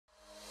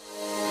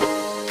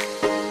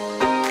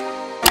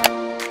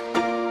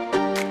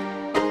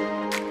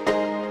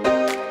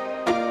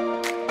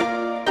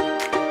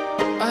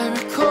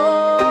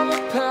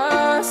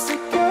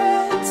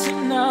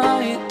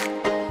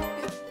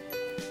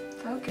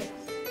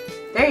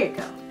There you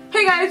go.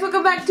 Hey guys,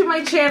 welcome back to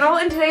my channel.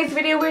 In today's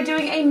video, we're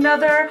doing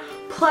another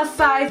plus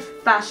size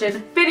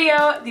fashion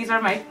video. These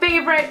are my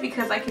favorite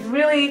because I can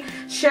really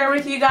share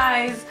with you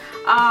guys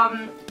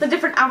the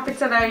different outfits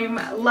that I'm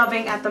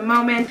loving at the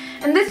moment.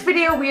 In this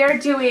video, we are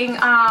doing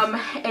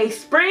a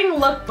spring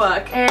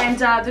lookbook,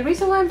 and the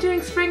reason why I'm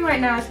doing spring right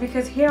now is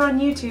because here on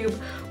YouTube,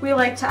 we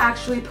like to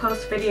actually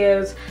post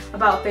videos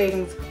about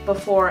things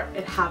before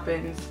it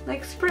happens,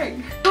 like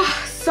spring.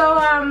 So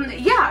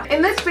yeah,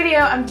 in this video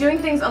I'm doing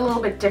things a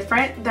little bit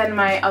different than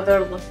my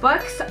other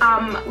lookbooks.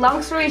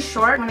 Long story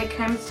short, when it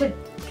came to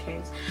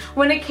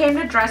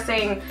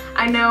dressing,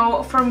 I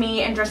know for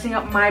me and dressing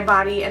up my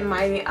body and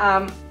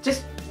my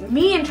just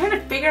me and trying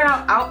to figure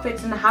out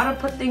outfits and how to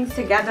put things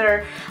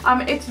together,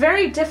 it's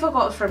very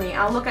difficult for me.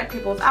 I'll look at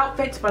people's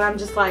outfits, but I'm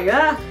just like,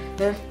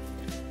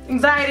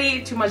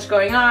 anxiety, too much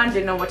going on,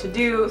 didn't know what to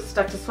do,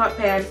 stuck to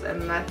sweatpants,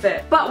 and that's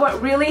it. But what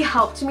really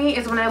helped me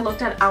is when I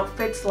looked at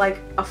outfits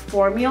like a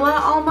formula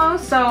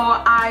almost. So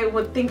I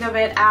would think of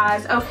it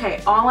as,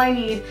 okay, all I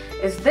need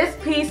is this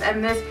piece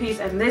and this piece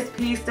and this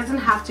piece. Doesn't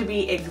have to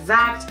be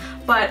exact,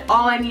 but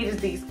all I need is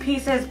these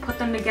pieces, put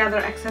them together,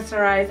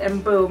 accessorize,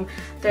 and boom,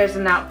 there's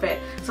an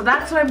outfit. So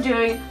that's what I'm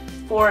doing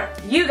for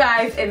you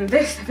guys in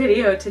this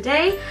video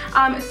today.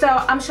 So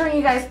I'm showing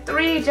you guys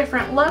 3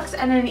 different looks,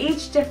 and in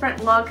each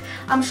different look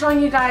I'm showing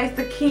you guys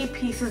the key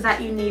pieces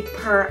that you need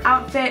per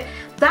outfit.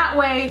 That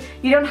way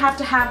you don't have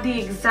to have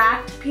the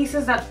exact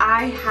pieces that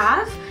I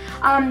have,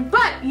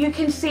 but you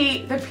can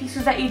see the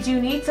pieces that you do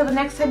need, so the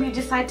next time you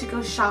decide to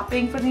go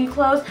shopping for new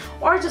clothes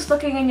or just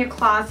looking in your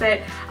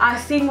closet,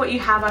 seeing what you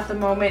have at the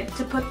moment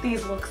to put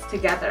these looks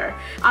together.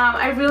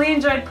 I really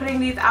enjoyed putting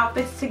these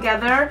outfits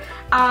together.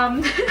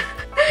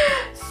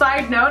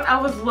 Side note, I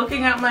was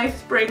looking at my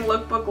spring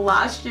lookbook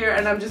last year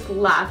and I'm just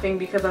laughing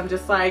because I'm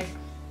just like,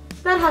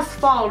 that has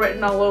fall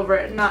written all over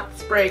it, not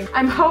spring.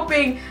 I'm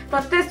hoping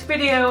that this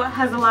video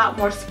has a lot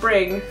more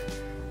spring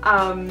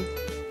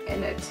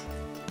in it,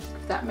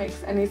 if that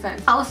makes any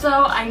sense. Also,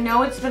 I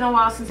know it's been a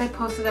while since I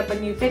posted up a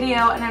new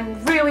video and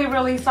I'm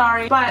really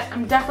sorry, but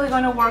I'm definitely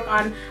going to work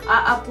on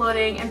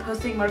uploading and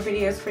posting more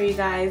videos for you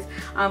guys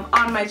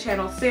on my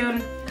channel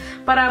soon.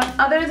 But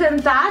other than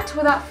that,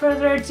 without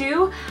further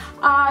ado,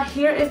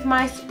 here is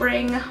my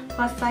spring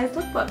plus size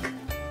lookbook.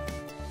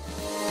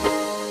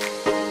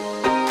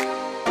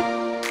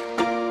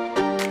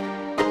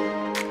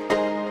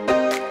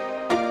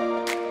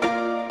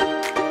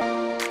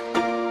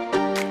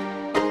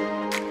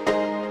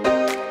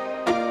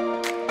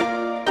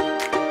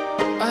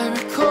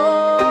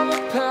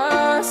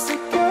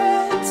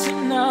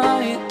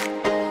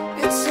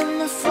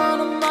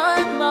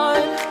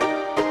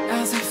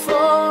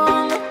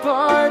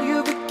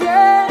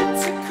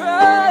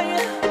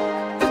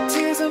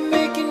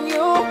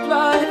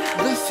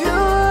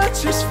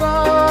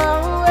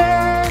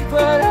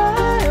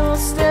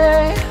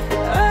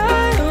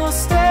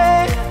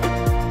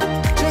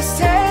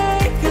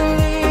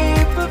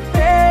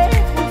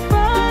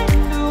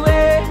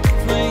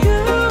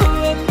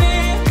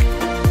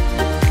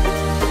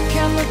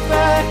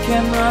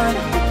 Can't run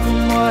from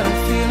what I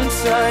feel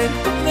inside.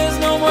 There's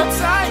no more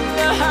time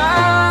to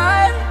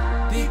hide,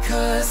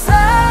 because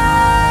I